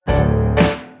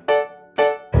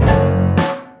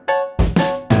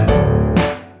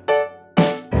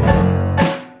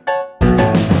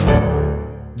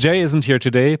Jay isn't here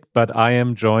today, but I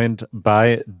am joined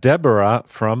by Deborah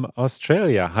from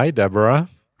Australia. Hi, Deborah.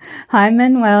 Hi,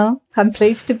 Manuel. I'm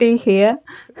pleased to be here.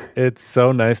 It's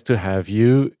so nice to have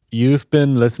you. You've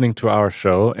been listening to our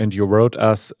show and you wrote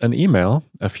us an email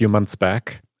a few months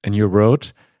back. And you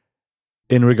wrote,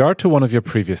 in regard to one of your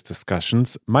previous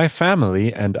discussions, my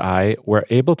family and I were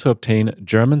able to obtain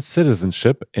German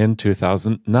citizenship in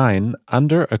 2009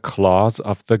 under a clause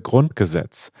of the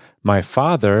Grundgesetz. My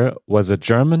father was a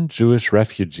German Jewish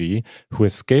refugee who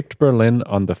escaped Berlin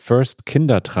on the first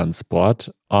Kindertransport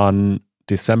on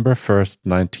December 1st,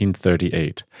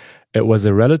 1938. It was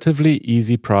a relatively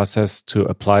easy process to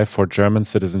apply for German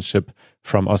citizenship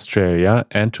from Australia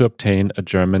and to obtain a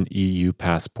German EU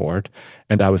passport,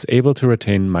 and I was able to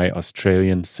retain my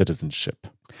Australian citizenship.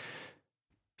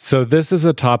 So this is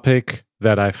a topic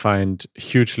that I find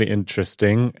hugely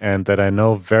interesting and that I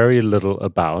know very little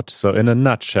about. So in a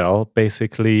nutshell,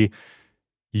 basically,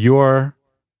 your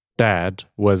dad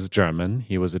was German.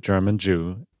 He was a German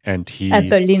Jew, and he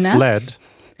fled,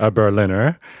 a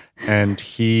Berliner, and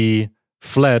he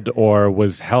fled or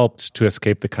was helped to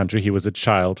escape the country. He was a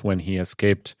child when he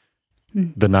escaped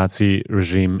the Nazi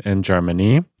regime in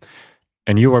Germany.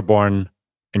 And you were born,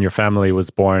 and your family was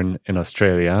born in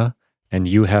Australia, and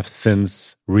you have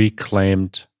since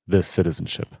reclaimed this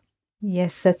citizenship.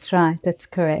 Yes, that's right. That's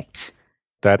correct.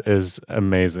 That is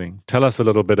amazing. Tell us a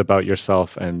little bit about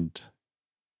yourself and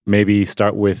maybe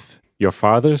start with your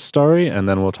father's story, and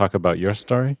then we'll talk about your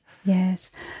story.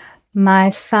 Yes.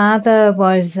 My father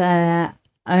was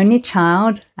only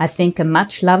child, I think a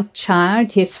much-loved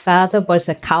child. His father was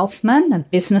a Kaufmann, a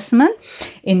businessman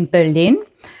in Berlin.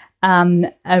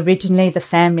 Originally, the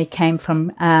family came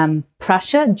from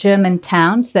Prussia, German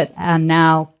towns that are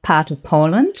now part of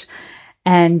Poland.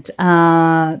 And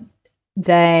I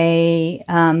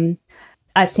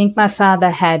think my father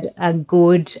had a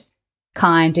good,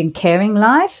 kind and caring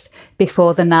life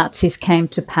before the Nazis came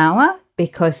to power,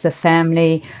 because the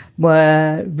family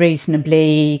were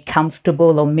reasonably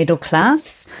comfortable or middle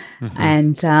class.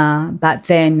 And but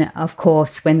then, of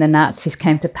course, when the Nazis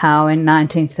came to power in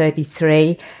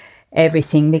 1933,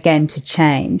 everything began to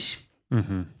change.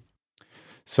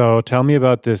 So tell me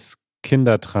about this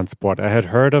Kindertransport. I had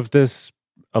heard of this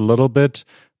a little bit,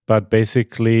 but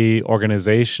basically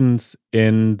organizations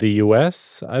in the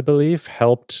US, I believe,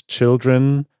 helped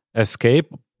children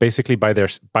escape basically by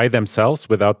themselves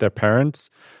without their parents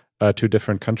to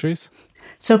different countries.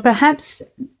 So perhaps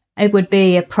it would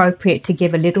be appropriate to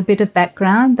give a little bit of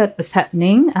background that was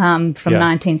happening from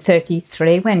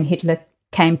 1933 when Hitler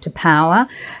came to power,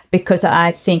 because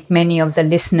I think many of the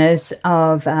listeners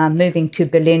of moving to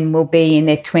Berlin will be in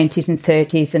their 20s and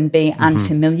 30s and be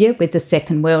unfamiliar with the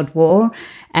Second World War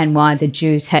and why the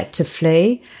Jews had to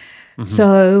flee.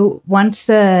 So once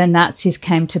the Nazis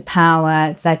came to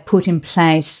power, they put in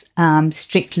place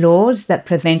strict laws that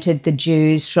prevented the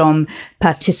Jews from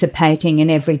participating in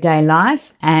everyday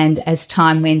life. And as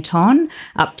time went on,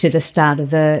 up to the start of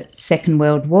the Second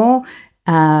World War,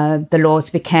 the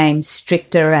laws became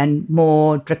stricter and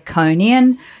more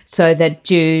draconian, so that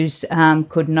Jews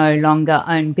could no longer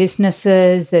own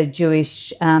businesses. The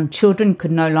Jewish children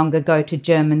could no longer go to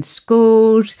German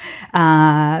schools.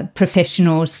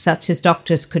 Professionals such as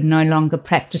doctors could no longer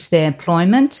practice their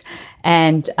employment.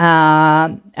 And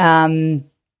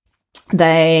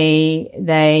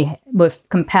they were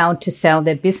compelled to sell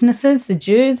their businesses, the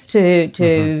Jews, to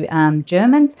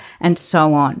Germans, and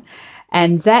so on.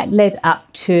 And that led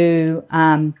up to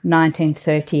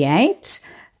 1938,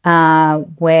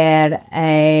 where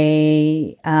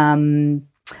a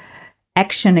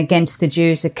action against the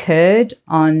Jews occurred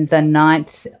on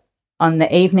the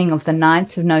evening of the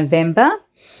 9th of November,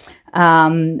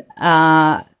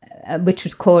 which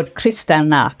was called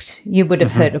Kristallnacht. You would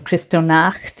have heard of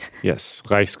Kristallnacht. Yes,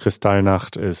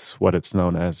 Reichskristallnacht is what it's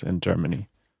known as in Germany.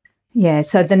 Yeah,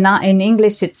 so in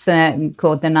English it's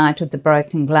called the Night of the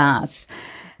Broken Glass.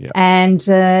 Yeah. And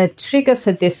the trigger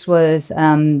for this was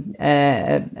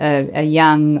a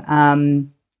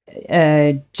young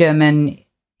German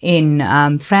in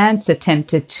France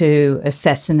attempted to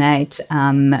assassinate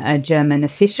a German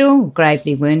official,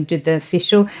 gravely wounded the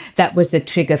official. That was the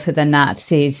trigger for the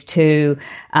Nazis to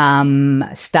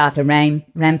start a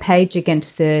rampage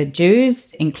against the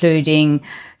Jews, including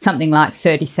something like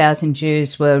 30,000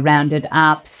 Jews were rounded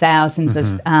up. Thousands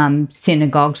of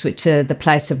synagogues, which are the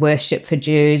place of worship for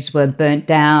Jews, were burnt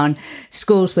down.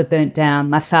 Schools were burnt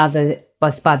down. My father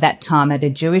was by that time at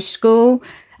a Jewish school.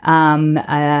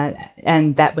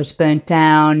 And that was burnt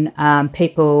down.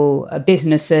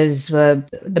 Businesses were,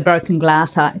 the broken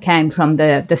glass came from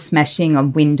the smashing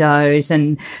of windows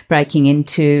and breaking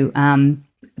into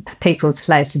people's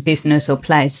place of business or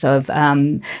place of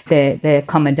their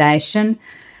accommodation.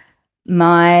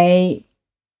 My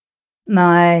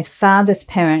father's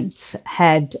parents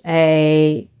had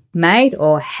a maid,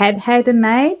 or had a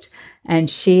maid, and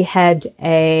she had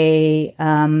a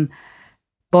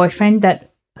boyfriend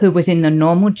who was in the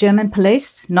normal German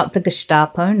police, not the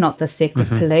Gestapo, not the secret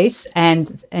police,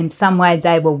 and in some way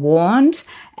they were warned,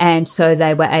 and so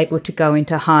they were able to go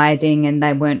into hiding and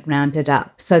they weren't rounded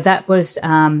up. So that was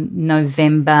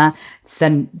November,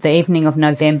 the evening of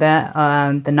November,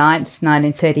 the 9th,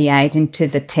 1938, into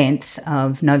the 10th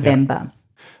of November.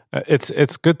 Yeah.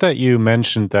 It's good that you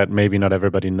mentioned that maybe not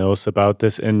everybody knows about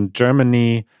this. In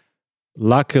Germany,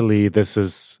 luckily, this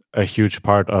is a huge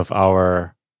part of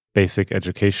our basic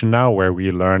education now, where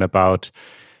we learn about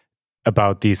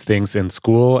these things in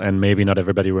school, and maybe not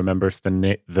everybody remembers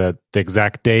the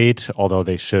exact date, although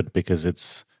they should, because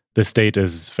this date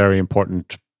is very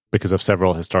important because of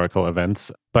several historical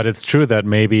events. But it's true that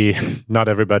maybe not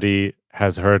everybody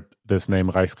has heard this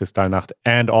name Reichskristallnacht,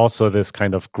 and also this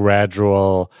kind of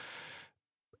gradual,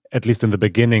 at least in the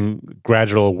beginning,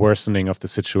 gradual worsening of the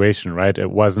situation, right?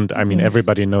 It wasn't, I mean, yes.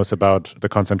 Everybody knows about the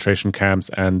concentration camps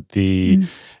and the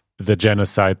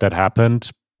genocide that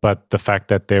happened, but the fact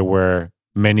that there were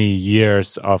many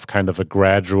years of kind of a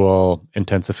gradual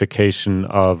intensification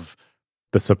of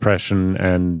the suppression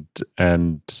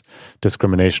and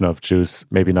discrimination of Jews,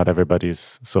 maybe not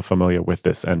everybody's so familiar with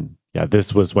this. And yeah,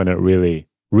 this was when it really,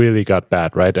 really got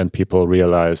bad, right? And people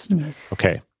realized, yes.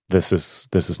 Okay, this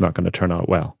is not going to turn out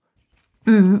well.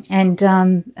 And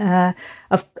I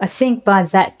think by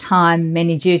that time,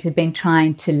 many Jews had been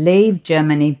trying to leave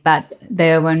Germany, but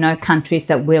there were no countries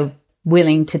that were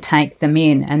willing to take them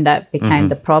in, and that became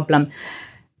the problem.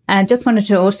 And I just wanted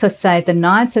to also say the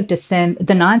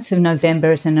 9th of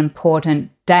November is an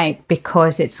important date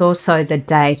because it's also the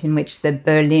date in which the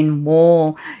Berlin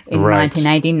Wall in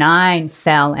 1989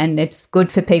 fell, and it's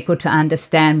good for people to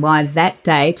understand why that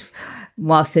date,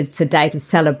 whilst it's a date of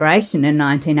celebration in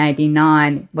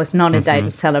 1989, was not a date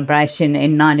of celebration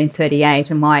in 1938,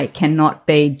 and why it cannot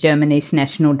be Germany's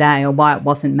National Day, or why it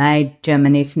wasn't made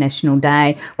Germany's National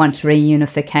Day once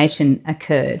reunification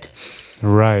occurred.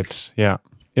 Right, yeah.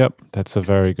 Yep, that's a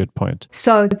very good point.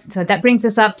 So that brings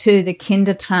us up to the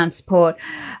Kindertransport.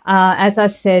 As I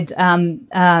said,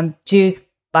 Jews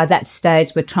by that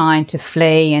stage were trying to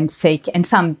flee and seek, and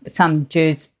some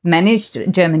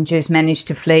German Jews managed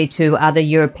to flee to other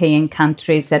European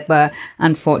countries that were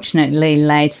unfortunately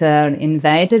later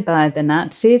invaded by the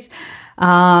Nazis.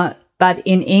 But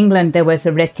in England, there was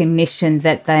a recognition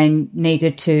that they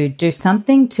needed to do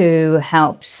something to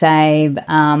help save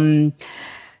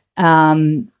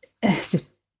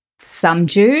some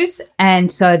Jews,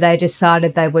 and so they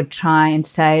decided they would try and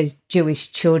save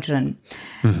Jewish children.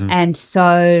 And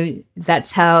so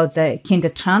that's how the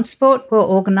Kindertransport were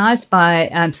organised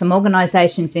by some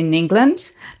organisations in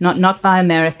England, not by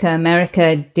America.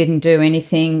 America didn't do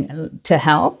anything to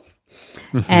help.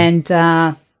 And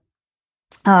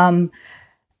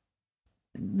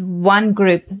one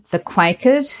group, the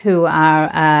Quakers, who are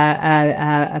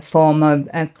a form of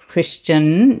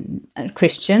Christians,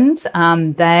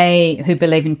 they who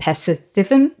believe in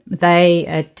pacifism, they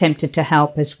attempted to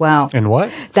help as well. And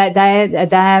what? They're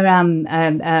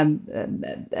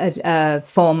a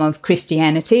form of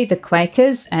Christianity, the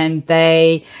Quakers, and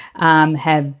they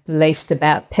have beliefs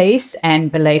about peace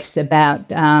and beliefs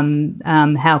about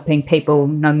helping people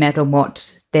no matter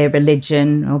what their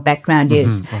religion or background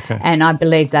is. Okay. And I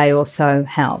believe they also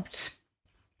helped.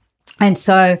 And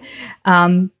so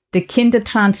the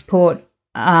Kindertransport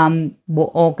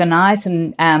were organised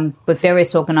and with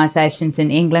various organisations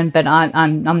in England, but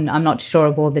I'm not sure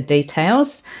of all the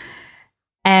details.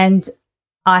 And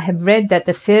I have read that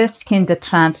the first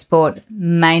Kindertransport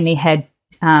mainly had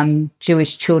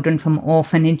Jewish children from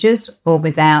orphanages or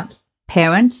without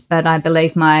parents, but I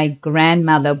believe my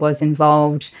grandmother was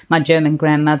involved, my German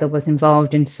grandmother was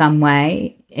involved in some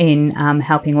way in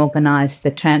helping organise the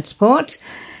transport.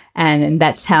 And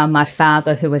that's how my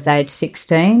father, who was aged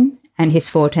 16, and his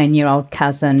 14-year-old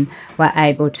cousin were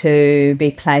able to be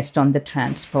placed on the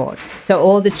transport. So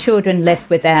all the children left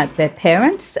without their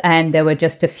parents, and there were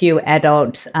just a few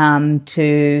adults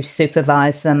to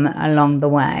supervise them along the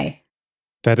way.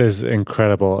 That is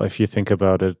incredible if you think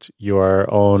about it.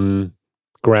 Your own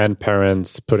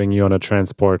grandparents putting you on a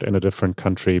transport in a different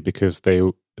country because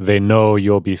they know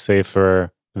you'll be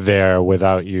safer there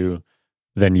without you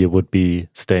than you would be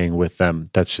staying with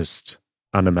them. That's just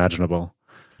unimaginable.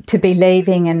 To be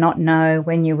leaving and not know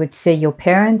when you would see your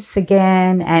parents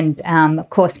again. And, of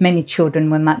course, many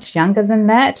children were much younger than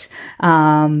that.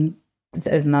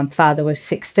 my father was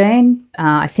 16.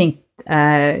 I think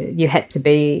you had to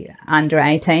be under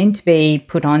 18 to be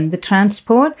put on the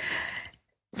transport.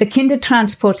 The kinder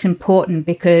transport's important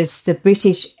because the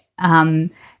British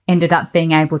ended up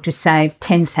being able to save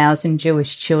 10,000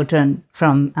 Jewish children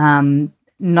from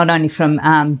not only from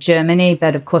Germany,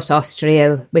 but of course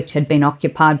Austria, which had been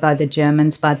occupied by the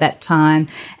Germans by that time,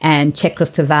 and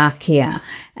Czechoslovakia.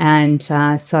 And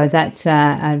so that's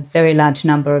a very large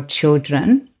number of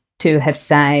children to have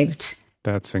saved.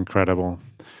 That's incredible.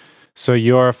 So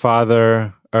your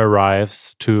father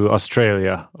arrives to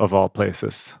Australia, of all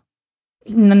places.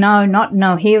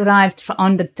 No. He arrived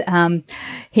on the.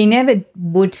 He never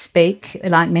would speak,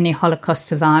 like many Holocaust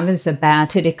survivors,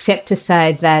 about it, except to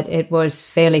say that it was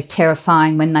fairly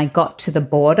terrifying when they got to the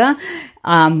border,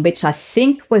 which I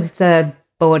think was the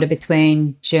border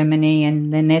between Germany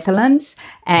and the Netherlands,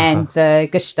 and the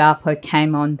Gestapo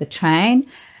came on the train,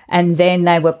 and then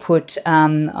they were put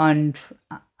on,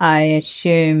 I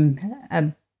assume,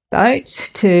 a boat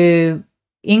to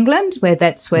England, where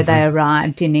they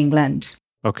arrived in England.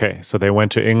 Okay, so they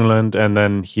went to England and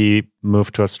then he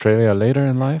moved to Australia later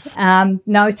in life?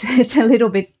 No, it's a little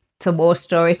bit, it's a war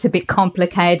story. It's a bit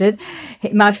complicated.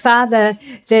 My father,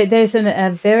 there's a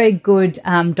very good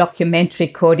documentary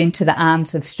called Into the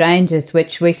Arms of Strangers,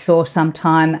 which we saw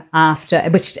sometime after,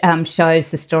 which shows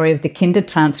the story of the kinder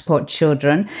transport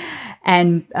children.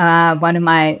 And one of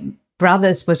my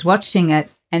brothers was watching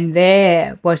it, and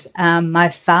there was my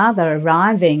father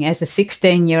arriving as a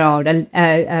 16-year-old,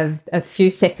 a few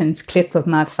seconds clip of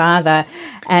my father.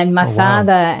 And my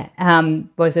father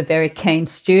was a very keen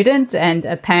student, and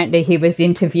apparently he was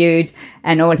interviewed,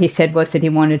 and all he said was that he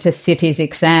wanted to sit his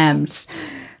exams.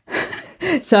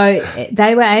 So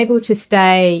they were able to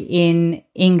stay in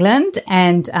England,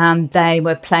 and they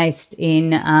were placed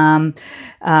in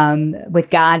with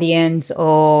guardians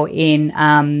or in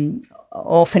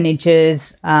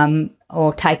orphanages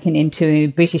or taken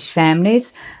into British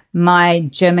families. My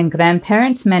German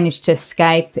grandparents managed to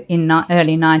escape in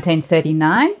early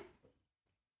 1939.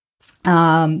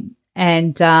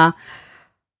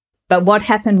 But what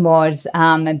happened was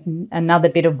another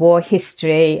bit of war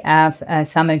history.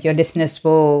 Some of your listeners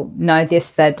will know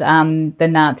this, that the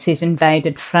Nazis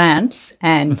invaded France,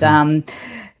 and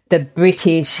the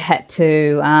British had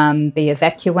to be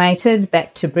evacuated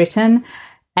back to Britain.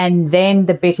 And then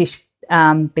the British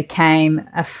became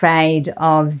afraid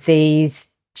of these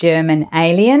German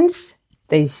aliens,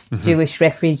 these Jewish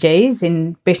refugees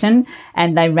in Britain,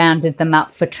 and they rounded them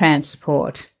up for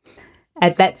transport.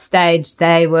 At that stage,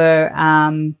 they were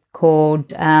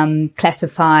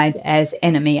classified as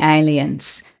enemy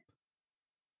aliens.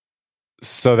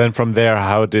 So then from there,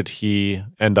 how did he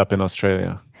end up in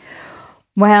Australia?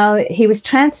 Well, he was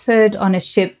transferred on a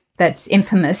ship that's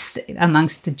infamous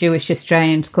amongst the Jewish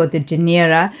Australians called the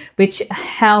Genera, which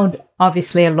held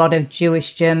obviously a lot of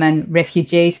Jewish German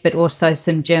refugees, but also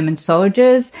some German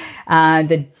soldiers.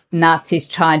 The Nazis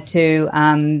tried to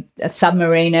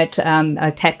submarine it,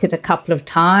 attack it a couple of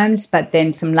times, but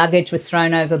then some luggage was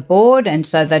thrown overboard, and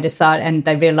so they decided, and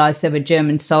they realised there were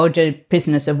German soldier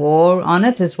prisoners of war on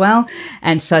it as well,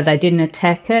 and so they didn't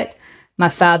attack it. My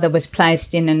father was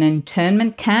placed in an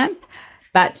internment camp.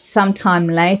 But sometime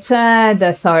later, the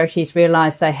authorities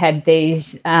realised they had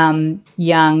these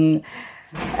young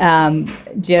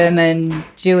German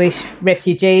Jewish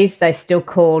refugees. They still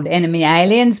called enemy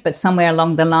aliens, but somewhere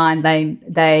along the line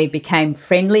they became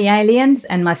friendly aliens.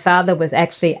 And my father was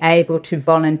actually able to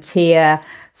volunteer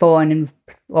for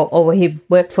or he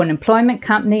worked for an employment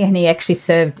company, and he actually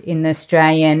served in the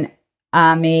Australian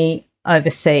Army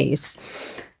overseas.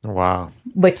 Wow.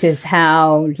 Which is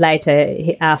how later,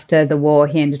 after the war,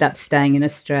 he ended up staying in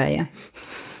Australia.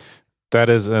 That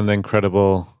is an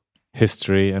incredible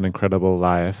history, an incredible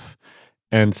life.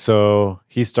 And so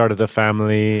he started a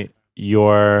family.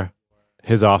 You're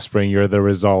his offspring. You're the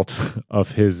result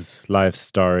of his life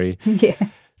story. Yeah.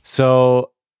 So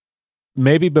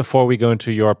maybe before we go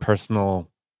into your personal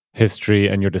history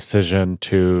and your decision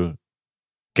to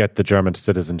get the German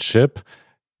citizenship,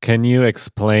 can you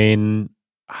explain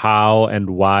how and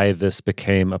why this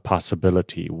became a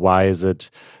possibility? Why is it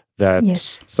that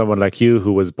someone like you,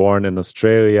 who was born in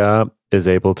Australia, is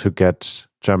able to get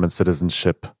German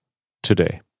citizenship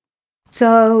today?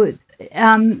 So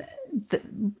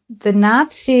the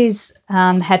Nazis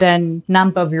had a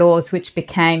number of laws which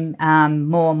became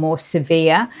more and more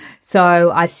severe.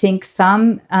 So I think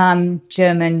some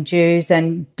German Jews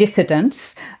and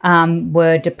dissidents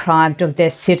were deprived of their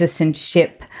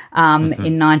citizenship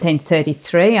in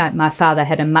 1933. My father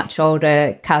had a much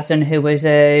older cousin who was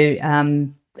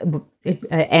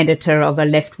editor of a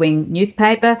left-wing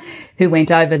newspaper who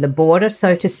went over the border,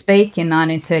 so to speak, in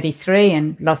 1933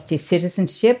 and lost his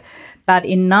citizenship. But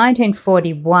in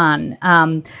 1941,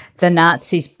 the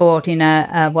Nazis brought in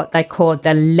what they called the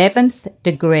 11th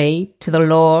degree to the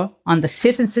law on the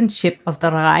citizenship of the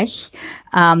Reich,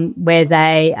 where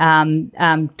they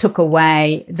took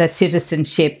away the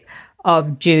citizenship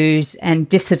of Jews and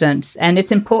dissidents. And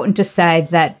it's important to say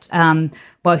that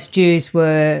whilst Jews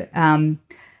were,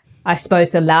 I suppose,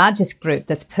 the largest group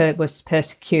that was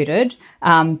persecuted,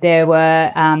 there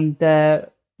were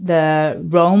the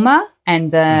Roma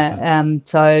and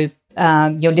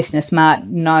your listeners might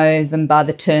know them by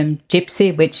the term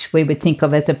gypsy, which we would think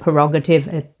of as a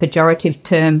pejorative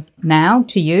term now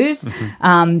to use.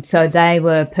 So they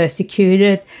were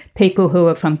persecuted. People who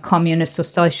were from communist or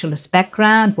socialist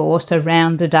background were also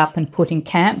rounded up and put in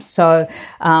camps. So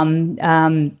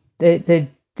the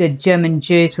German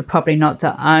Jews were probably not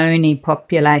the only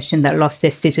population that lost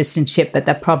their citizenship, but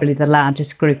they're probably the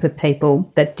largest group of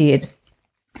people that did.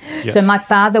 Yes. So my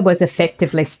father was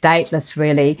effectively stateless,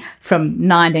 really, from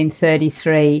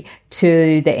 1933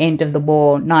 to the end of the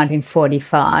war,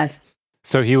 1945.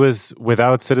 So he was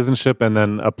without citizenship and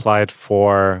then applied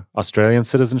for Australian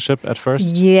citizenship at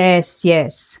first? Yes.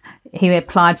 He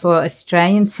applied for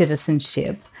Australian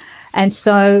citizenship. And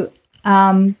so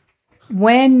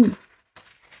when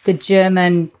the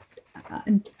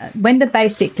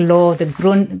basic law, the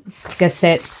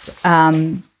Grundgesetz,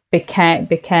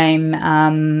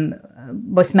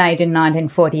 was made in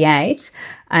 1948,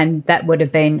 and that would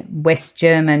have been West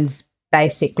German's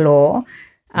basic law.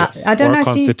 Yes, I don't know.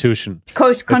 Constitution.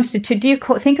 Do you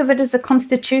think of it as a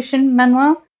constitution,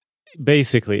 Manuel?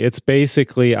 It's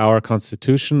basically our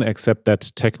constitution, except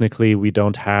that technically we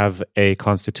don't have a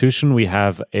constitution. We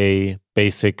have a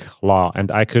basic law, and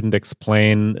I couldn't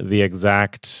explain the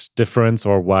exact difference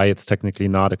or why it's technically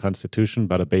not a constitution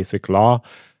but a basic law.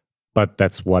 But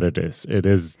that's what it is. It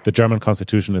is, the German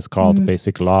constitution is called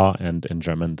basic law, and in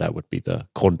German that would be the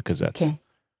Grundgesetz.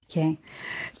 Okay.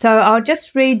 So I'll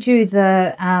just read you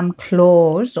the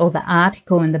clause or the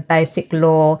article in the basic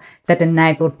law that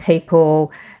enabled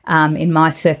people in my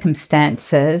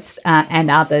circumstances and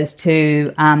others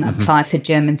to apply for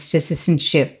German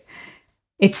citizenship.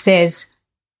 It says,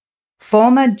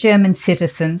 former German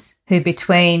citizens who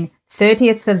between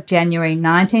 30th of January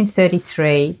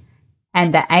 1933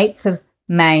 and the 8th of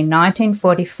May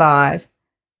 1945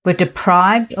 were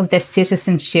deprived of their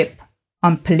citizenship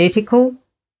on political,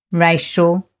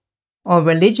 racial, or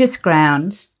religious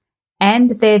grounds,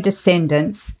 and their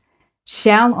descendants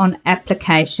shall on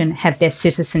application have their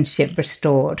citizenship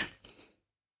restored.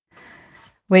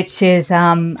 Which is,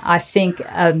 I think,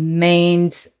 a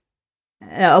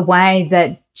way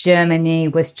that Germany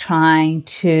was trying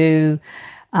to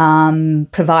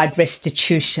provide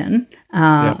restitution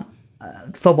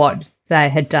for what they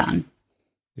had done.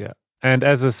 Yeah. And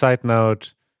as a side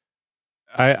note,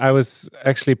 I was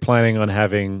actually planning on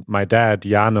having my dad,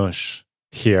 Janusz,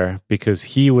 here because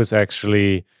he was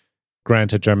actually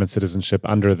granted German citizenship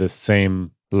under this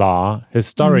same law. His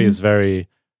story is very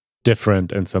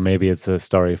different, and so maybe it's a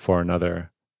story for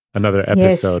another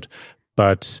episode. Yes.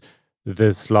 But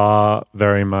this law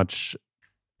very much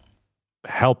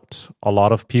helped a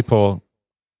lot of people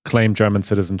claim German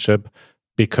citizenship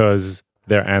because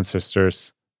their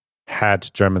ancestors had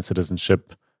German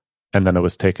citizenship and then it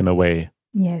was taken away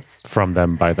from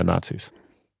them by the Nazis.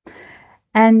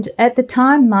 And at the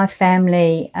time my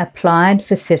family applied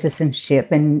for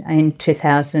citizenship in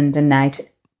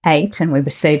 2008 and we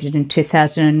received it in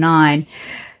 2009,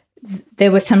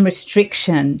 there were some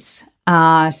restrictions.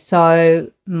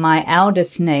 So my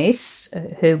eldest niece,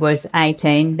 who was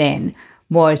 18 then,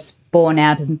 was born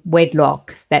out of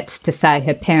wedlock. That's to say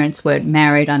her parents weren't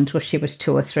married until she was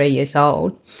 2 or 3 years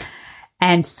old.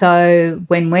 And so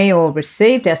when we all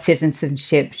received our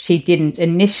citizenship, she didn't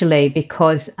initially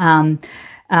because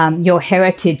your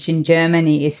heritage in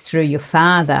Germany is through your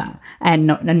father and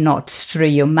not through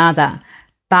your mother.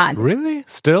 But really?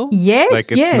 Still? Yes,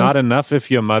 Like it's not enough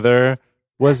if your mother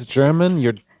was German,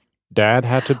 your dad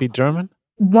had to be German?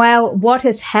 Well, what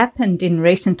has happened in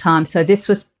recent times, so this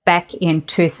was back in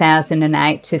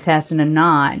 2008,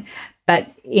 2009, but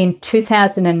in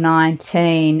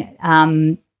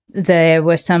 2019, there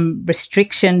were some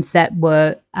restrictions that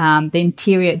were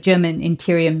the German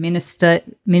Interior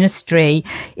Ministry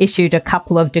issued a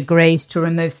couple of decrees to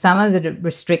remove some of the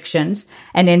restrictions.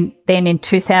 And then in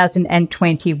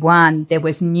 2021, there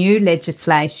was new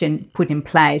legislation put in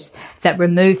place that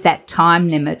removed that time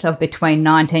limit of between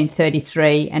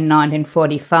 1933 and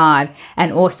 1945,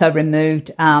 and also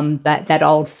removed that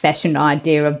old-fashioned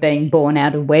idea of being born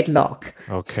out of wedlock.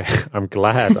 Okay, I'm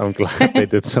glad they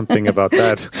did something about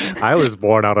that. I was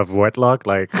born out of wedlock.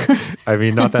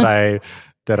 Not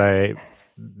that I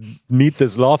need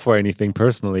this law for anything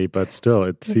personally, but still,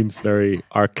 it seems very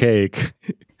archaic.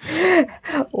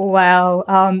 Well,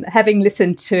 having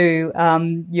listened to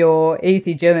your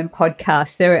Easy German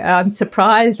podcast, I'm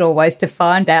surprised always to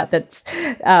find out that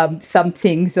some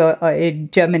things in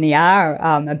Germany are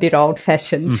a bit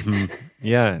old-fashioned. Mm-hmm.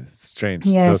 Yeah, it's strange.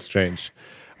 Yes. So strange.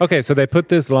 Okay, so they put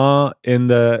this law in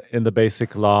the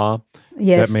basic law.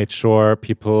 Yes. That made sure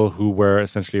people who were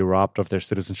essentially robbed of their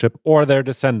citizenship or their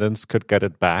descendants could get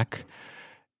it back,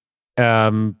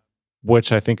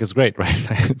 which I think is great,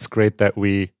 right? It's great that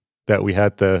we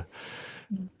had the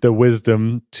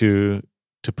wisdom to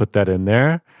put that in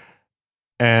there.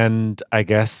 And I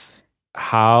guess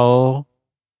how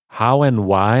and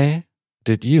why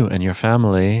did you and your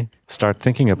family start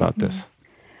thinking about this?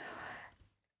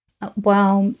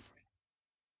 Well,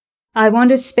 I want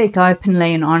to speak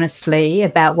openly and honestly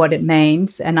about what it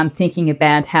means, and I'm thinking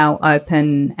about how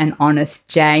open and honest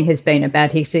Jay has been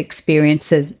about his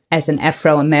experiences as an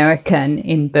Afro-American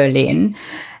in Berlin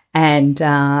and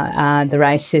the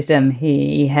racism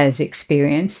he has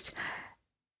experienced.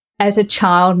 As a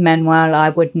child, Manuel, I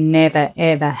would never,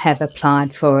 ever have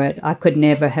applied for it. I could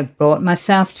never have brought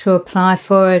myself to apply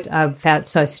for it. I felt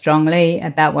so strongly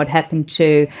about what happened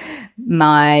to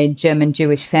my German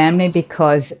Jewish family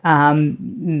because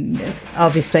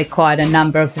obviously quite a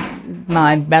number of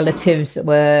my relatives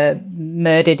were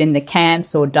murdered in the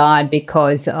camps or died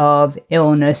because of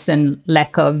illness and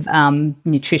lack of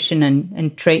nutrition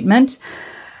and treatment.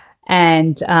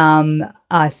 And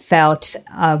I felt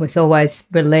I was always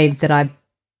relieved that I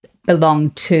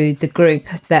belonged to the group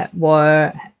that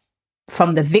were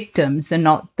from the victims and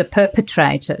not the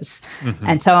perpetrators. Mm-hmm.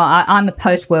 And so I'm a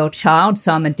post-war child,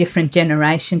 so I'm a different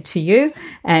generation to you.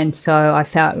 And so I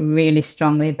felt really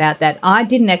strongly about that. I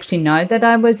didn't actually know that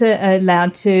I was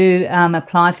allowed to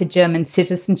apply for German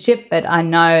citizenship, but I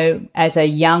know as a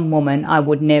young woman I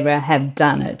would never have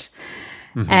done it.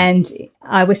 Mm-hmm. And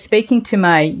I was speaking to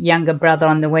my younger brother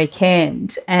on the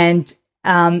weekend, and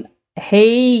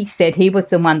he said he was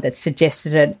the one that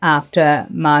suggested it after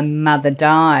my mother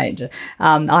died.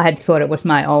 I had thought it was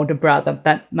my older brother,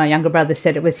 but my younger brother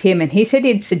said it was him, and he said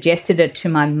he'd suggested it to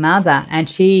my mother, and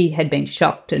she had been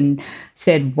shocked and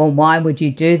said, well, why would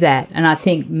you do that? And I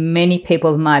think many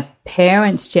people of my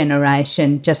parents'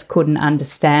 generation just couldn't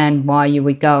understand why you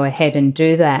would go ahead and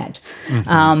do that.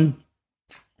 Mm-hmm.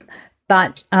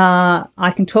 But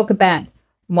I can talk about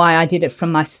why I did it for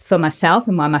myself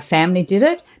and why my family did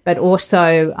it, but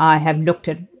also I have looked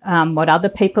at what other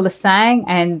people are saying,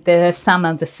 and there are some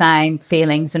of the same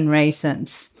feelings and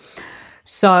reasons.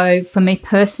 So for me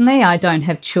personally, I don't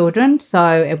have children,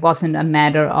 so it wasn't a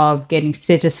matter of getting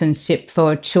citizenship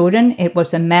for children. It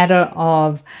was a matter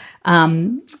of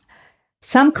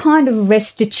some kind of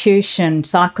restitution,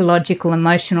 psychological,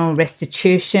 emotional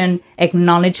restitution,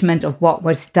 acknowledgement of what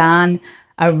was done,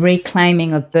 a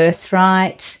reclaiming of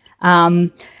birthright.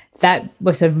 That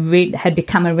was had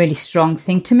become a really strong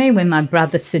thing to me when my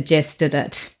brother suggested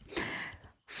it.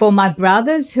 For my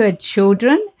brothers who had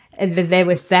children, there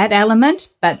was that element,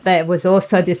 but there was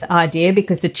also this idea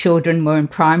because the children were in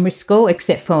primary school,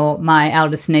 except for my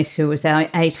eldest niece who was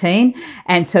 18.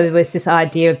 And so there was this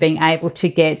idea of being able to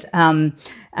get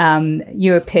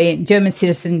European, German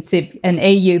citizenship, an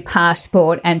EU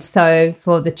passport, and so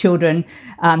for the children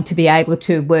to be able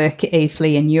to work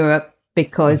easily in Europe.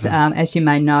 Because, as you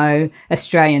may know,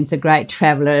 Australians are great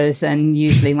travellers, and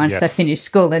usually once they finish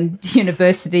school and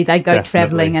university, they go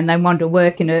travelling and they want to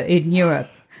work in Europe.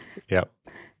 Yeah.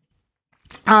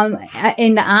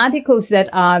 In the articles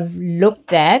that I've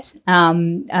looked at,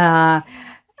 there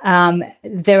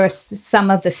are some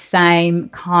of the same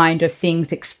kind of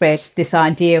things expressed, this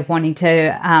idea of wanting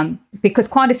to, because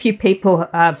quite a few people,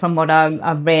 from what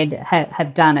I've read,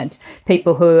 have done it,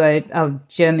 people who are of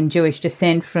German Jewish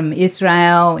descent from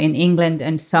Israel, in England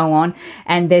and so on,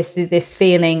 and there's this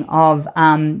feeling of,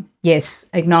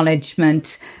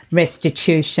 acknowledgement,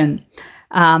 restitution,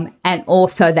 and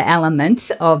also the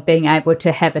element of being able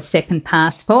to have a second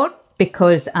passport,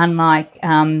 because unlike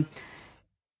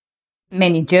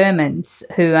many Germans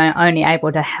who are only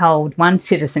able to hold one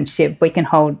citizenship, we can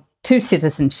hold two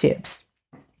citizenships.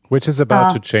 Which is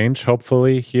about to change,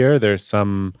 hopefully, here. There's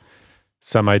some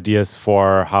ideas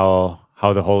for how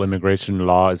the whole immigration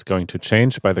law is going to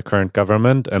change by the current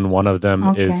government. And one of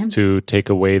them is to take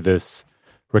away this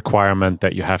requirement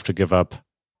that you have to give up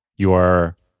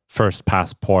your first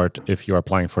passport if you're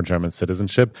applying for German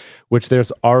citizenship, which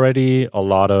there's already a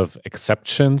lot of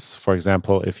exceptions. For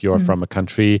example, if you're from a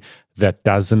country that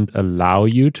doesn't allow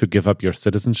you to give up your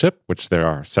citizenship, which there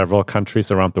are several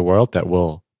countries around the world that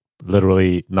will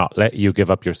literally not let you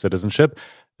give up your citizenship,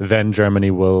 then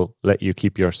Germany will let you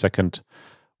keep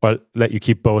let you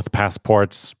keep both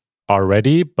passports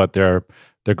already, but they're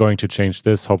going to change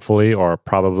this hopefully, or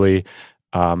probably,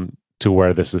 to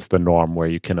where this is the norm, where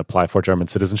you can apply for German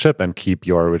citizenship and keep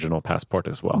your original passport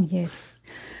as well. Yes.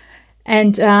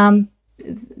 And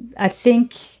I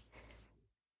think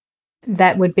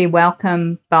that would be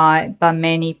welcome by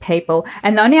many people.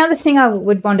 And the only other thing I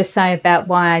would want to say about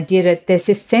why I did it, there's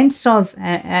this sense of,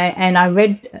 and I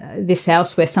read this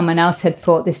elsewhere, someone else had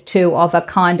thought this too, of a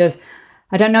kind of,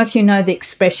 I don't know if you know the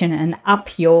expression, an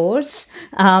up yours.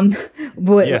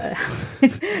 Yes.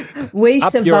 We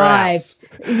up survived. Your ass.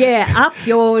 Yeah, up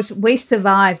yours. We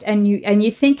survived. And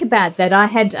you think about that. I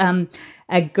had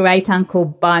a great uncle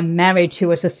by marriage who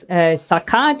was a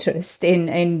psychiatrist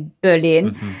in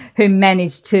Berlin, who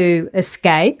managed to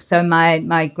escape. So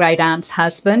my great aunt's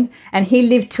husband, and he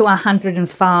lived to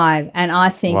 105. And I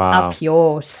think up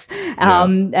yours.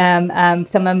 A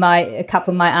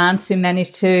couple of my aunts who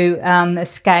managed to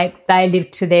escape, they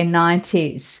lived to their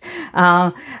 90s.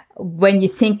 When you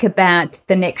think about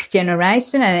the next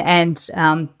generation and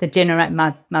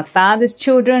my father's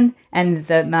children and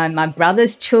my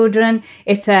brother's children,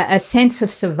 it's a sense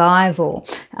of survival.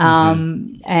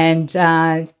 And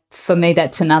for me,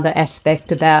 that's another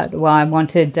aspect about why I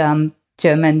wanted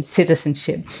German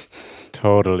citizenship.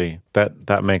 Totally.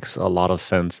 That makes a lot of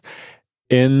sense.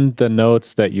 In the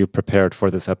notes that you prepared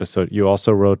for this episode, you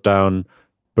also wrote down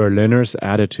Berliners'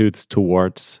 attitudes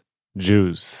towards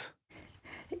Jews.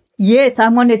 Yes, I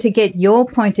wanted to get your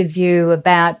point of view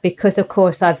about, because of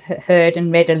course I've heard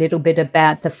and read a little bit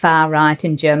about the far right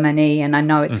in Germany, and I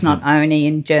know it's not only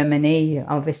in Germany,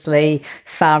 obviously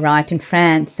far right in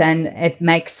France, and it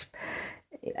makes,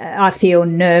 I feel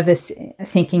nervous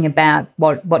thinking about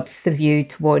what's the view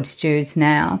towards Jews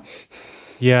now.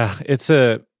 Yeah, it's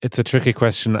a tricky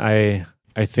question. I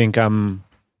think I'm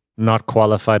not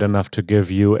qualified enough to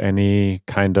give you any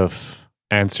kind of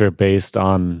answer based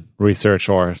on research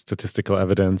or statistical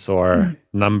evidence or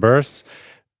numbers.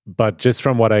 But just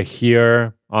from what I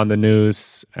hear on the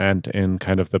news and in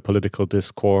kind of the political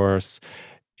discourse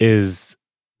is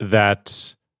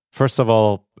that, first of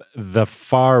all, the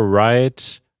far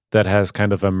right that has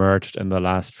kind of emerged in the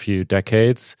last few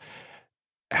decades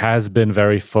has been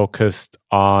very focused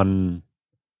on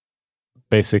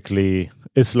basically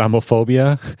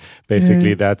Islamophobia.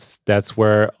 Basically, that's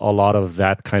where a lot of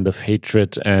that kind of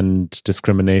hatred and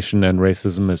discrimination and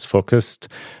racism is focused.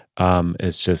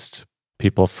 It's just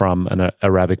people from an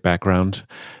Arabic background.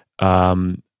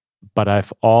 But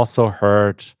I've also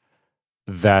heard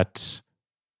that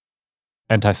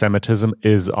anti-Semitism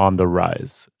is on the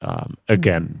rise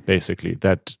again, basically,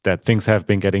 that things have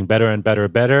been getting better and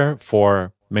better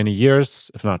for many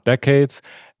years, if not decades,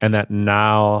 and that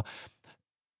now,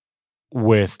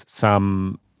 with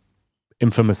some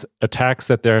infamous attacks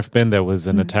that there have been. There was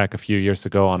an attack a few years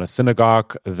ago on a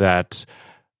synagogue that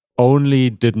only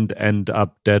didn't end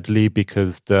up deadly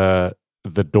because the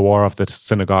door of the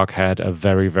synagogue had a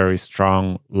very, very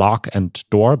strong lock and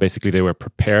door. Basically, they were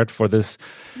prepared for this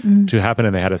to happen,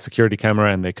 and they had a security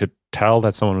camera, and they could tell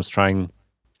that someone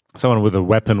with a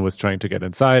weapon was trying to get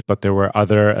inside. But there were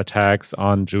other attacks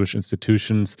on Jewish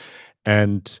institutions,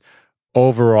 and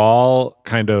overall,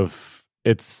 kind of,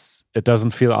 it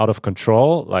doesn't feel out of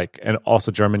control. And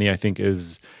also Germany, I think,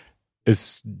 is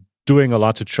doing a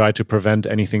lot to try to prevent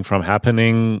anything from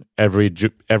happening. Every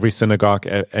synagogue,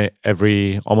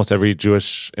 almost every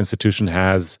Jewish institution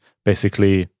has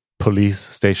basically police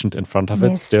stationed in front of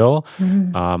it still.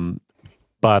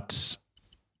 But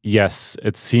yes,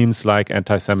 it seems like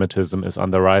anti-Semitism is on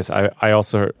the rise. I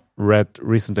also read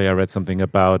something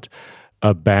about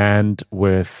a band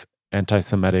with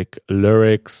anti-Semitic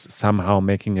lyrics somehow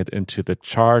making it into the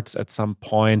charts at some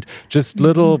point. Just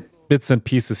little bits and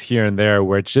pieces here and there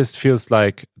where it just feels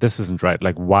like this isn't right.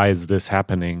 Like, why is this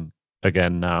happening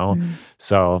again now?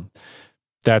 So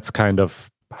that's kind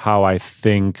of how I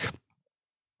think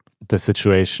the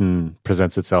situation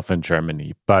presents itself in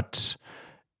Germany. But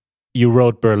you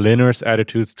wrote Berliners'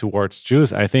 attitudes towards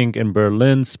Jews. I think in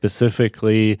Berlin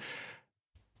specifically,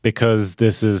 because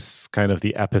this is kind of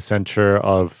the epicenter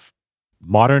of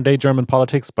modern day German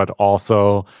politics, but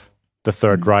also the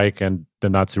Third Reich and the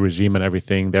Nazi regime and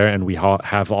everything there. And we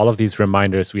have all of these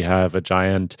reminders. We have a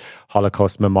giant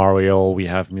Holocaust memorial. We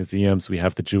have museums. We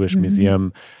have the Jewish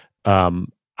Museum.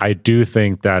 I do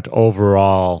think that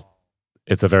overall,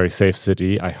 it's a very safe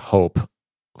city, I hope,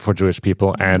 for Jewish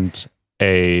people, and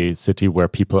a city where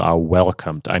people are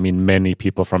welcomed. I mean, many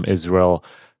people from Israel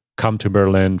come to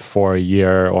Berlin for a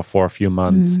year or for a few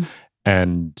months.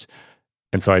 And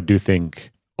so I do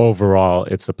think overall,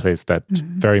 it's a place that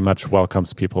very much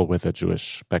welcomes people with a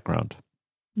Jewish background.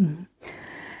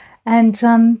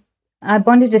 And I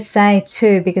wanted to say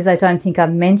too, because I don't think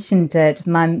I've mentioned it,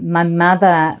 my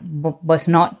mother was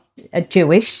not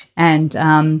Jewish and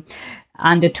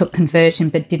undertook conversion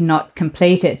but did not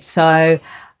complete it. So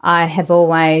I have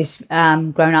always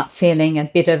grown up feeling a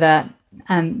bit of a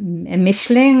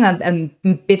mischling,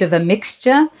 a bit of a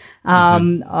mixture.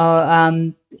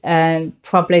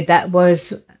 Probably that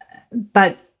was...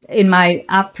 But in my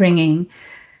upbringing,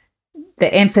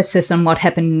 the emphasis on what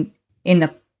happened in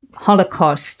the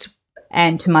Holocaust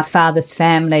and to my father's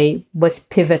family was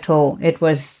pivotal. It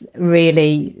was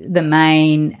really the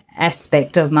main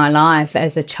aspect of my life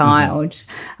as a child.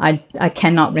 I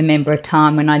cannot remember a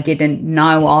time when I didn't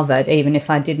know of it, even if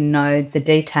I didn't know the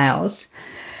details.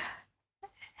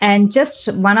 And just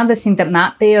one other thing that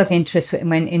might be of interest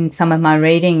when in some of my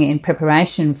reading in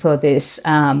preparation for this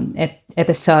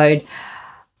episode,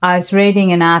 I was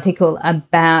reading an article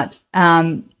about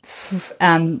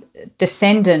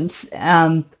descendants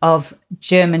of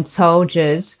German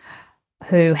soldiers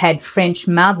who had French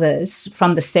mothers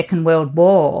from the Second World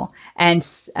War, and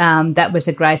that was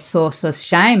a great source of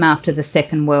shame after the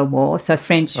Second World War. So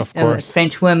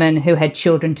French women who had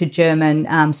children to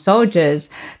German soldiers.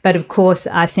 But of course,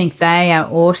 I think they are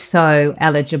also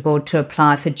eligible to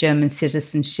apply for German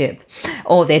citizenship,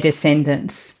 or their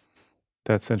descendants.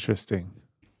 That's interesting.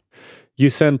 You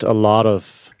sent a lot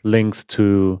of links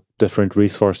to different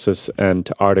resources and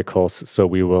articles, so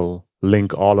we will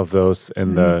link all of those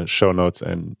in the show notes,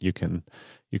 and you can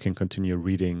continue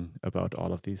reading about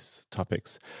all of these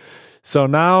topics. So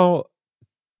now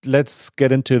let's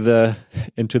get into the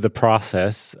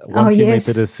process. Once you made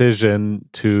the decision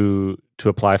to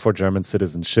apply for German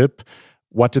citizenship,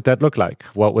 what did that look like?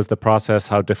 What was the process?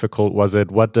 How difficult was it?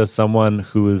 What does someone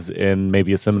who is in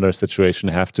maybe a similar situation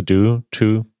have to do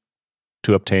to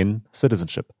obtain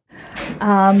citizenship?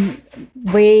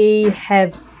 We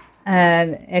have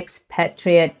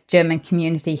expatriate German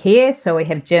community here, so we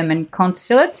have German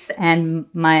consulates, and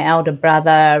my elder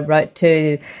brother wrote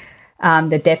to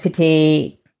the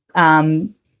deputy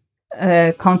consulate,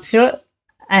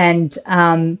 and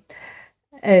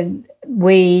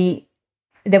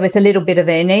there was a little bit of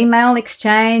an email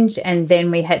exchange, and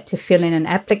then we had to fill in an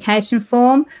application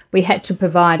form. We had to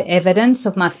provide evidence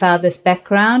of my father's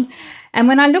background, and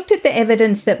when I looked at the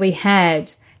evidence that we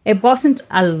had, it wasn't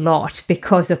a lot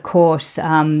because, of course,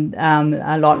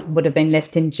 a lot would have been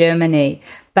left in Germany.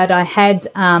 But I had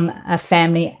a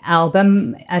family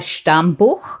album, a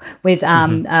Stammbuch, with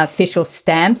official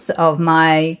stamps of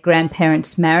my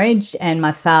grandparents' marriage and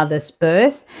my father's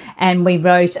birth. And we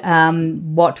wrote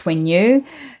what we knew.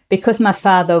 Because my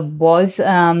father was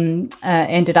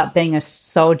ended up being a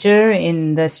soldier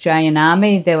in the Australian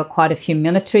Army, there were quite a few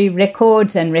military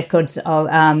records and records of,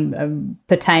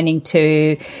 pertaining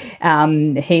to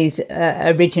his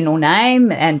original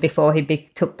name and before he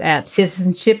took out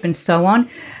citizenship and so on.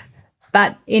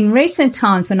 But in recent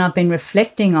times, when I've been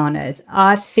reflecting on it,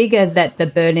 I figure that the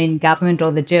Berlin government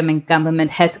or the German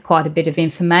government has quite a bit of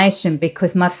information,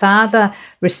 because my father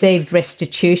received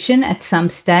restitution at some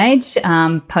stage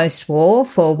post-war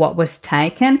for what was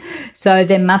taken. So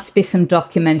there must be some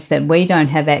documents that we don't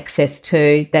have access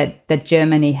to that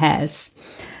Germany has.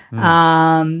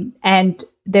 And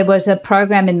there was a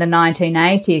program in the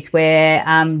 1980s where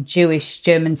Jewish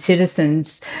German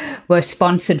citizens were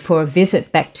sponsored for a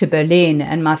visit back to Berlin,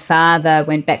 and my father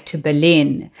went back to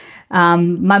Berlin.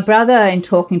 My brother, in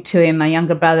talking to him, my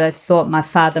younger brother, thought my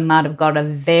father might have got a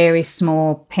very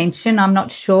small pension. I'm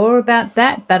not sure about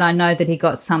that, but I know that he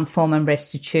got some form of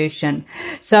restitution.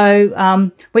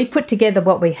 So we put together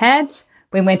what we had.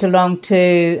 We went along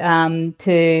to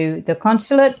the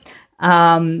consulate,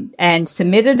 and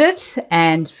submitted it,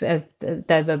 and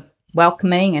they were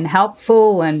welcoming and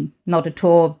helpful and not at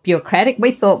all bureaucratic. We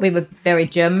thought we were very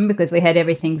German because we had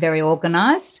everything very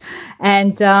organised,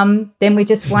 and then we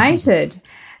just waited.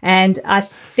 And I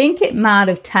think it might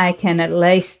have taken at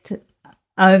least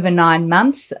over 9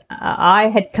 months. I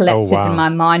had collapsed it in my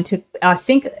mind to, I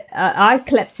think I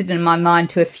collapsed it in my mind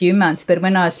to a few months, but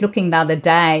when I was looking the other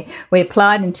day, we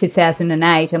applied in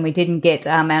 2008 and we didn't get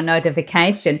our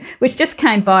notification, which just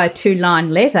came by a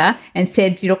 2-line letter and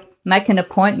said, look, make an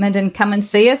appointment and come and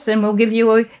see us and we'll give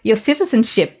you your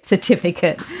citizenship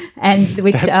certificate. And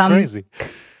which That's crazy.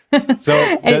 So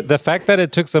the fact that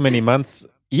it took so many months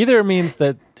either means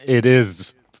that it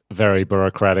is very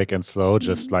bureaucratic and slow,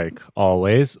 just like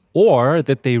always, or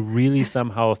that they really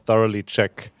somehow thoroughly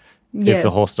check if the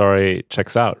whole story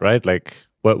checks out, right? Like,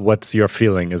 what's your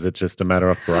feeling? Is it just a matter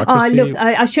of bureaucracy? Oh, look,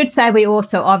 I should say we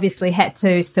also obviously had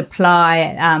to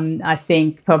supply, I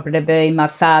think, probably my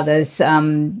father's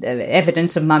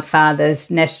evidence of my father's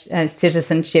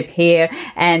citizenship here,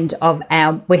 and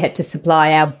we had to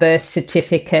supply our birth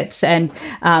certificates, and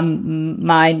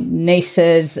my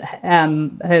nieces,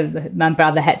 my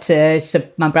brothers had to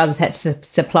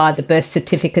supply the birth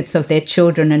certificates of their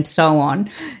children and so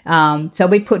on. So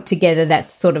we put together that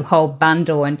sort of whole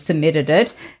bundle and submitted it.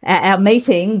 Our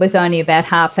meeting was only about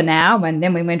half an hour, and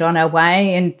then we went on our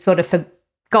way and sort of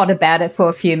forgot about it for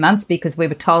a few months because we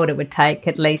were told it would take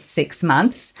at least 6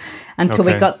 months until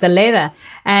we got the letter.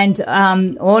 And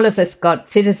all of us got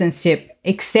citizenship,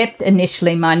 except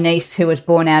initially my niece, who was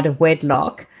born out of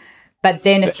wedlock. But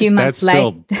then a few months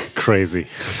later... That's still crazy.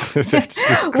 That's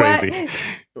just crazy.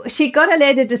 Well, she got a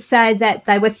letter to say that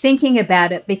they were thinking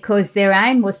about it because their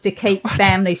aim was to keep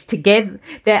families together.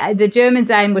 The Germans'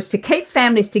 aim was to keep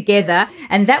families together,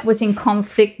 and that was in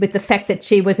conflict with the fact that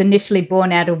she was initially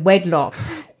born out of wedlock.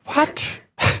 What?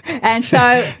 And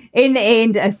so in the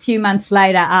end, a few months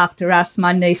later after us,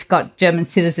 my niece got German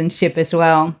citizenship as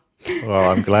well. Well,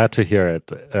 I'm glad to hear it.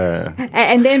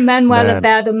 And then, Manuel,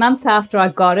 about a month after I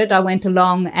got it, I went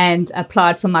along and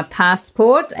applied for my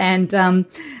passport. And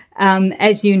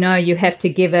as you know, you have to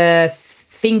give a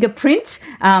fingerprint,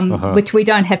 which we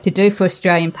don't have to do for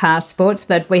Australian passports,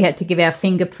 but we had to give our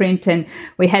fingerprint, and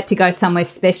we had to go somewhere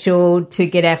special to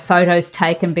get our photos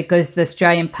taken because the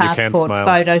Australian passport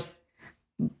photos...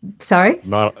 Sorry?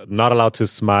 Not allowed to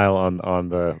smile on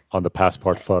the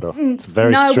passport photo. It's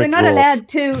very strict rules. No, we're not allowed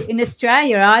to in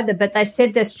Australia either, but they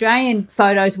said the Australian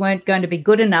photos weren't going to be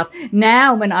good enough.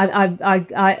 Now, when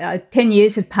I 10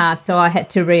 years had passed, so I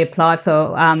had to reapply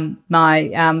for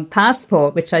my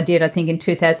passport, which I did, I think, in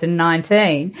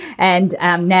 2019. And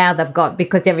now they've got,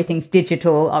 because everything's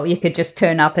digital, you could just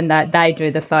turn up and they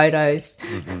do the photos.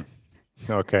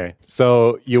 Mm-hmm. Okay.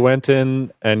 So you went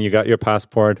in and you got your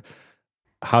passport.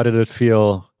 How did it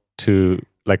feel to,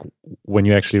 like, when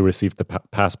you actually received the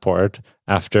passport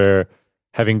after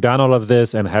having done all of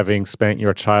this and having spent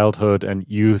your childhood and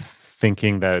youth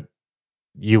thinking that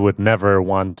you would never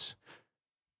want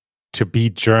to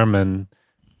be German?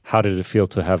 How did it feel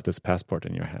to have this passport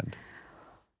in your hand?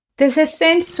 There's a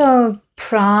sense of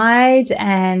pride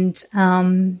and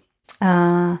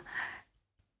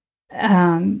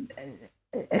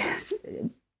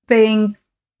being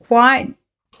quite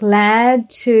glad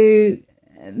to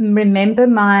remember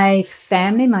my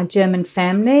family, my German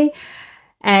family.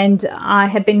 And I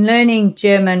have been learning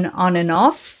German on and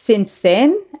off since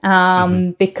then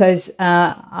because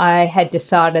I had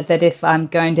decided that if I'm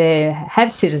going to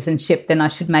have citizenship, then I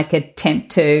should make an attempt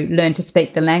to learn to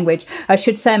speak the language. I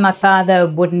should say my father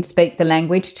wouldn't speak the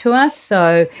language to us.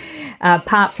 So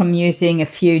apart from using a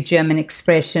few German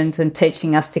expressions and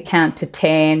teaching us to count to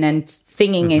 10 and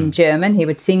singing in German, he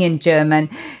would sing in German.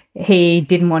 He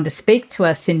didn't want to speak to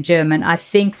us in German. I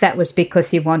think that was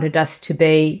because he wanted us to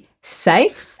be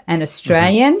safe and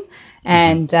Australian,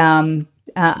 and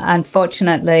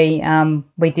unfortunately,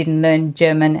 we didn't learn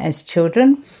German as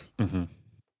children.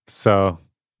 So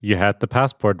you had the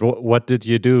passport. What did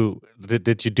you do?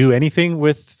 Did you do anything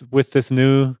with this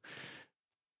new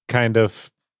kind of,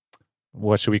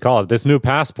 what should we call it? This new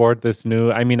passport,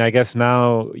 I guess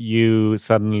now you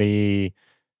suddenly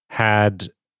had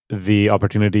the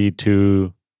opportunity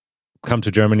to come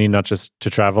to Germany, not just to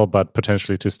travel, but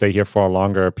potentially to stay here for a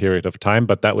longer period of time.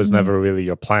 But that was never really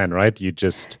your plan, right? You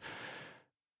just,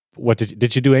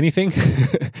 did you do anything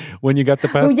when you got the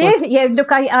passport? Well, yeah.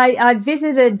 Look, I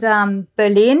visited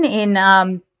Berlin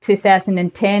in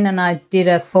 2010, and I did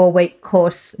a 4-week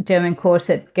German course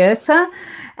at Goethe.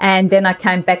 And then I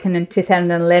came back in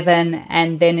 2011,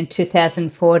 and then in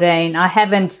 2014. I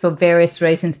haven't, for various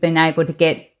reasons, been able to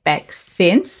get back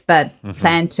since, but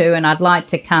plan to, and I'd like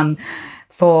to come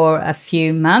for a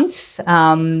few months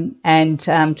and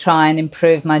try and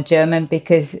improve my German,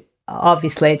 because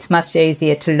obviously it's much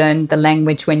easier to learn the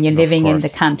language when you're living in the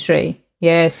country.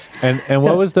 Yes. And so,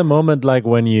 what was the moment like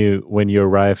when you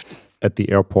arrived at the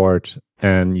airport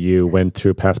and you went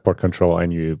through passport control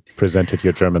and you presented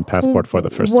your German passport for the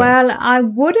first time? Well, I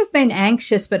would have been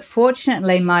anxious, but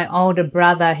fortunately my older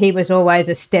brother, he was always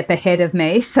a step ahead of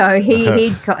me. So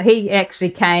he actually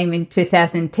came in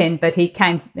 2010, but he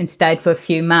came and stayed for a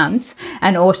few months.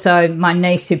 And also my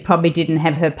niece, who probably didn't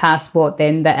have her passport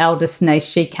then, the eldest niece,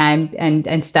 she came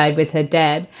and stayed with her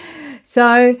dad.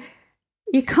 So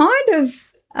you kind of,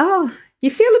 you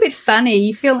feel a bit funny.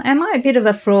 You feel, am I a bit of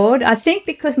a fraud? I think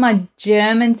because my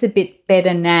German's a bit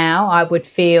better now, I would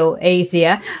feel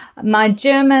easier. My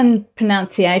German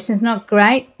pronunciation's not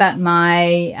great, but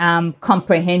my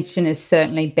comprehension is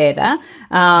certainly better.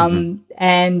 It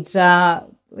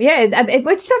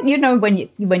was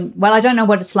something, well, I don't know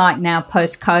what it's like now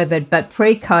post-COVID, but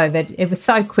pre-COVID, it was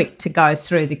so quick to go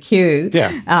through the queue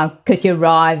because you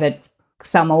arrive at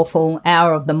some awful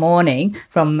hour of the morning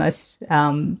from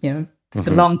it's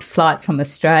a long flight from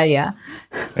Australia.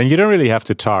 And you don't really have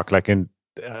to talk. Like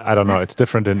I don't know, it's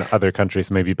different in other countries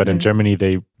maybe, but in Germany,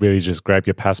 they really just grab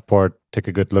your passport, take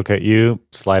a good look at you,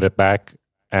 slide it back,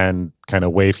 and kind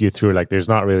of wave you through. Like there's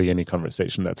not really any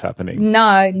conversation that's happening.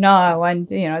 No. And,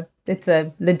 it's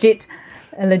a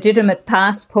legitimate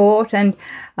passport. And,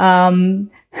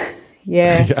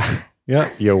 Yeah,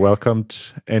 you're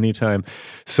welcomed anytime.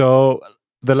 So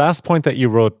the last point that you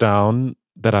wrote down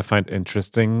that I find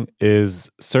interesting is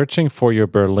searching for your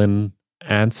Berlin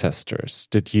ancestors.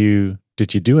 Did you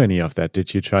do any of that?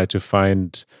 Did you try to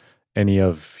find any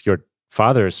of your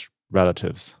father's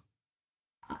relatives?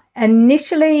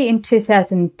 Initially in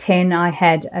 2010, I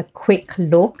had a quick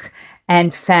look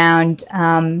and found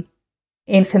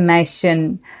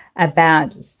information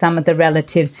about some of the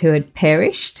relatives who had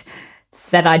perished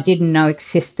that I didn't know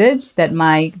existed, that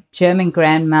my German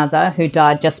grandmother, who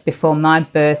died just before my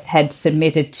birth, had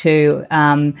submitted to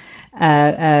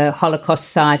a Holocaust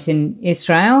site in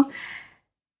Israel.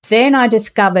 Then I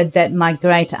discovered that my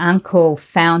great-uncle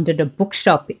founded a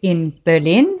bookshop in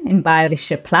Berlin, in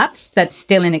Bayerischer Platz, that's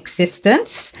still in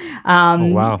existence.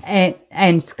 Wow. And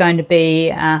it's going to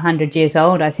be 100 years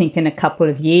old, I think, in a couple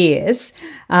of years.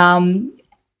 And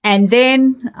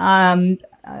then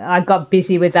I got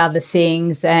busy with other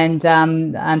things, and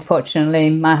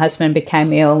unfortunately my husband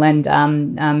became ill,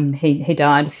 and he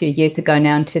died a few years ago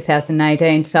now in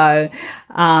 2018. So,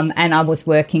 and I was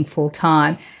working full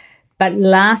time. But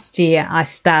last year I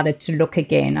started to look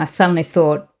again. I suddenly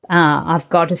thought, I've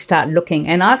got to start looking.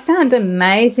 And I found an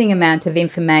amazing amount of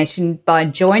information by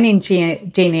joining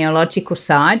genealogical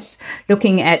sites,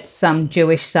 looking at some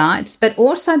Jewish sites, but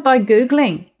also by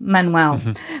Googling, Manuel.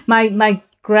 My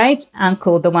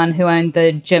great-uncle, the one who owned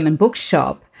the German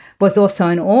bookshop, was also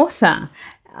an author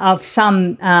of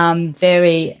some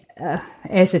very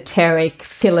esoteric,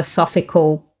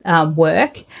 philosophical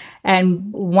work.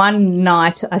 And one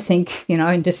night, I think,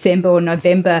 in December or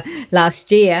November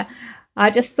last year,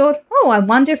 I just thought, I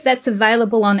wonder if that's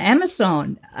available on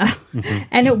Amazon.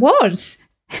 And it was.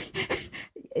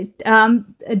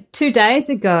 2 days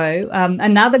ago,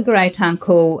 another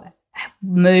great-uncle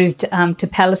moved to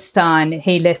Palestine.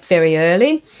 He left very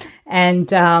early,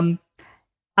 and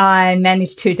I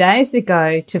managed 2 days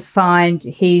ago to find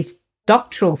his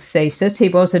doctoral thesis. He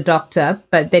was a doctor,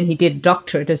 but then he did a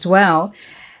doctorate as well.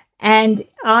 And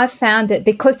I found it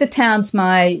because the towns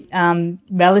my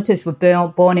relatives were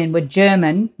born in were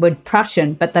German, were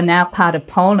Prussian, but they're now part of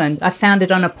Poland. I found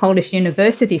it on a Polish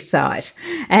university site,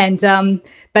 and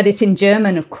but it's in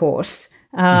German, of course.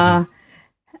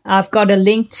 I've got a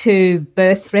link to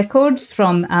birth records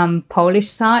from Polish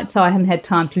sites, so I haven't had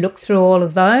time to look through all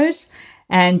of those.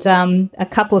 And a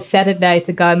couple of Saturdays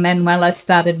ago, Manuel, I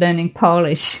started learning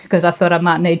Polish because I thought I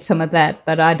might need some of that,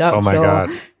 but I don't. Oh my God,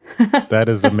 that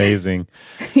is amazing!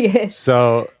 Yes.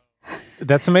 So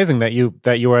that's amazing that you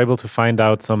were able to find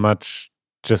out so much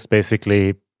just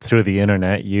basically through the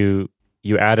internet. You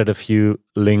added a few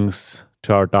links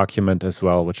to our document as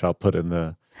well, which I'll put in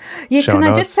the. Yeah, show can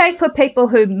notes. I just say for people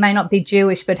who may not be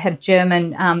Jewish but have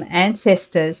German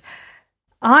ancestors,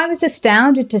 I was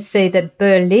astounded to see that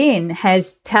Berlin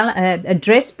has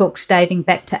address books dating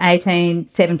back to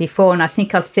 1874, and I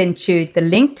think I've sent you the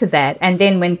link to that. And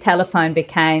then when telephone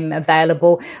became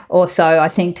available, also I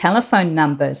think telephone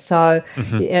numbers. So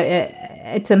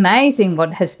it's amazing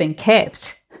what has been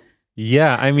kept.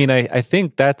 Yeah, I mean, I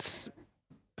think that's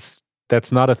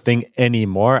not a thing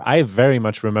anymore. I very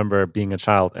much remember being a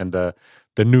child, and the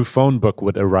new phone book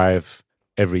would arrive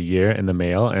every year in the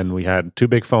mail, and we had two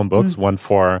big phone books, one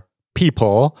for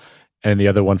people and the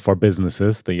other one for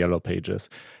businesses, the yellow pages.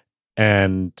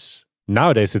 And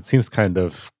nowadays it seems kind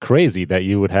of crazy that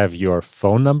you would have your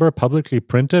phone number publicly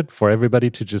printed for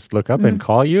everybody to just look up and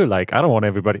call you. Like, I don't want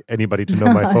anybody to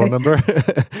know my phone number.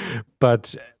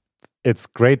 But it's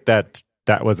great that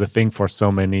that was a thing for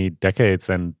so many decades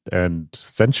and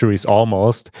centuries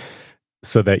almost,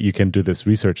 so that you can do this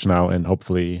research now and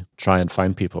hopefully try and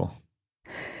find people.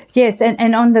 Yes,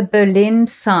 and on the Berlin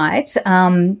site,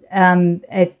 you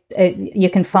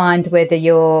can find whether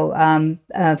your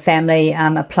family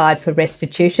applied for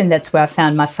restitution. That's where I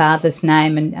found my father's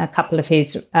name and a couple of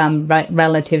his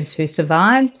relatives who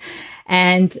survived.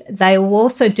 And they will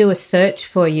also do a search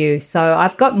for you. So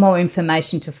I've got more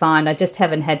information to find. I just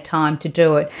haven't had time to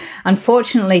do it.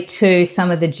 Unfortunately, too, some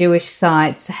of the Jewish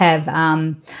sites have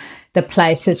the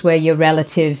places where your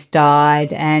relatives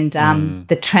died and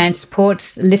the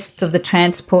transports, lists of the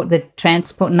transport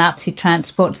Nazi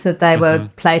transports that they were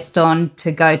placed on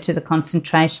to go to the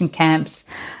concentration camps.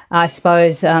 I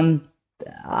suppose I'm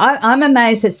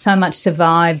amazed that so much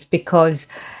survived because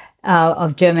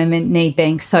of Germany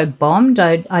being so bombed.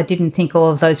 I didn't think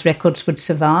all of those records would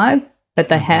survive, but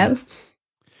they have.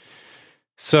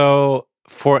 So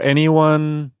for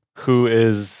anyone who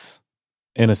is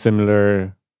in a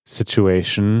similar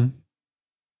situation,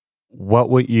 what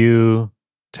would you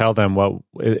tell them?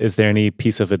 Is there any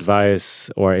piece of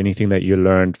advice or anything that you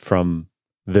learned from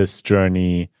this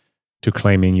journey to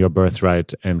claiming your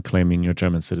birthright and claiming your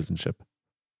German citizenship?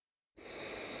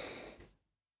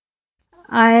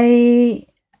 I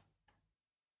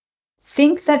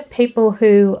think that people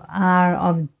who are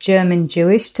of German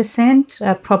Jewish descent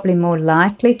are probably more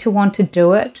likely to want to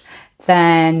do it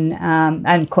than,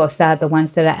 and of course, they're the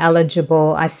ones that are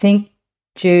eligible. I think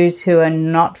Jews who are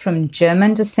not from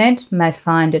German descent may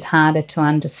find it harder to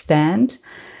understand.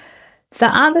 The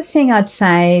other thing I'd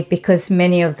say, because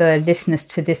many of the listeners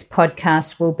to this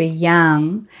podcast will be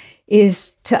young,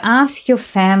 is to ask your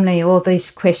family all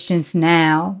these questions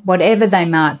now, whatever they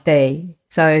might be.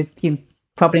 So you're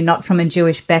probably not from a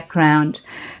Jewish background,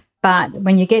 but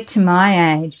when you get to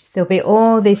my age, there'll be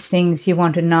all these things you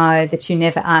want to know that you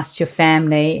never asked your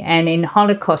family. And in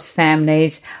Holocaust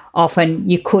families, often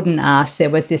you couldn't ask. There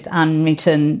was this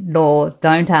unwritten law,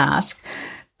 don't ask.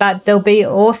 But there'll be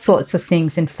all sorts of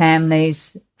things in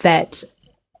families that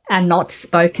are not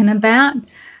spoken about.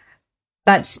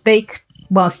 But speak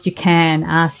whilst you can.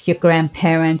 Ask your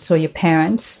grandparents or your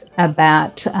parents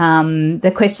about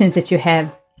the questions that you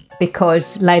have,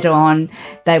 because later on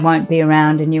they won't be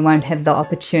around and you won't have the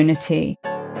opportunity.